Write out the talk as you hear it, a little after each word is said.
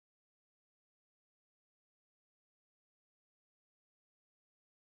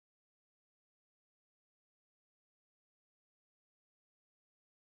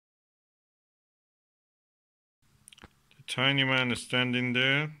Tiny man is standing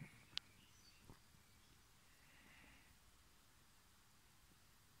there.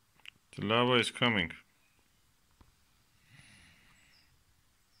 The lava is coming.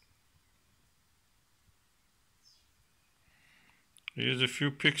 Here's a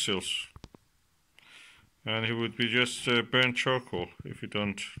few pixels. And he would be just burnt charcoal if you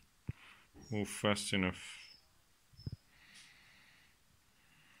don't move fast enough.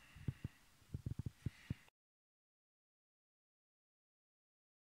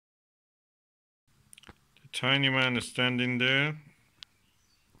 The tiny man is standing there.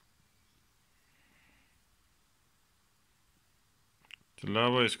 The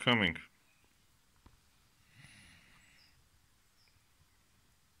lava is coming.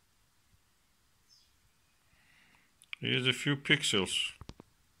 Here's a few pixels.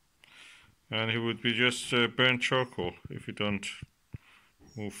 And he would be just burnt charcoal if you don't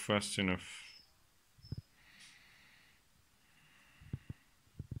move fast enough.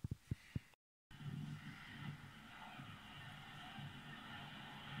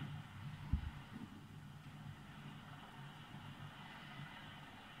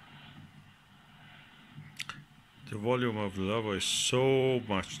 The volume of lava is so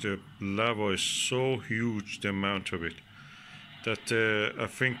much, the lava is so huge, the amount of it, that I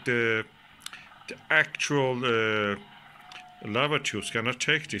think the actual lava tubes cannot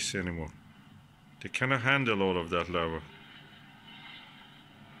take this anymore. They cannot handle all of that lava.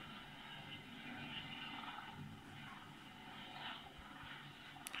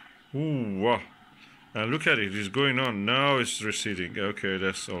 Ooh, wow. And look at it, it's going on. Now it's receding. Okay,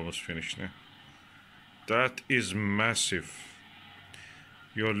 that's almost finished now. That is massive.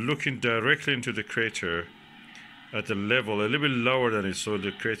 You're looking directly into the crater at a level a little bit lower than it, so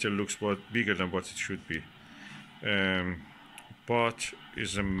the crater looks bigger than what it should be. But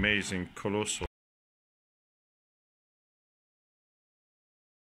it's amazing, colossal.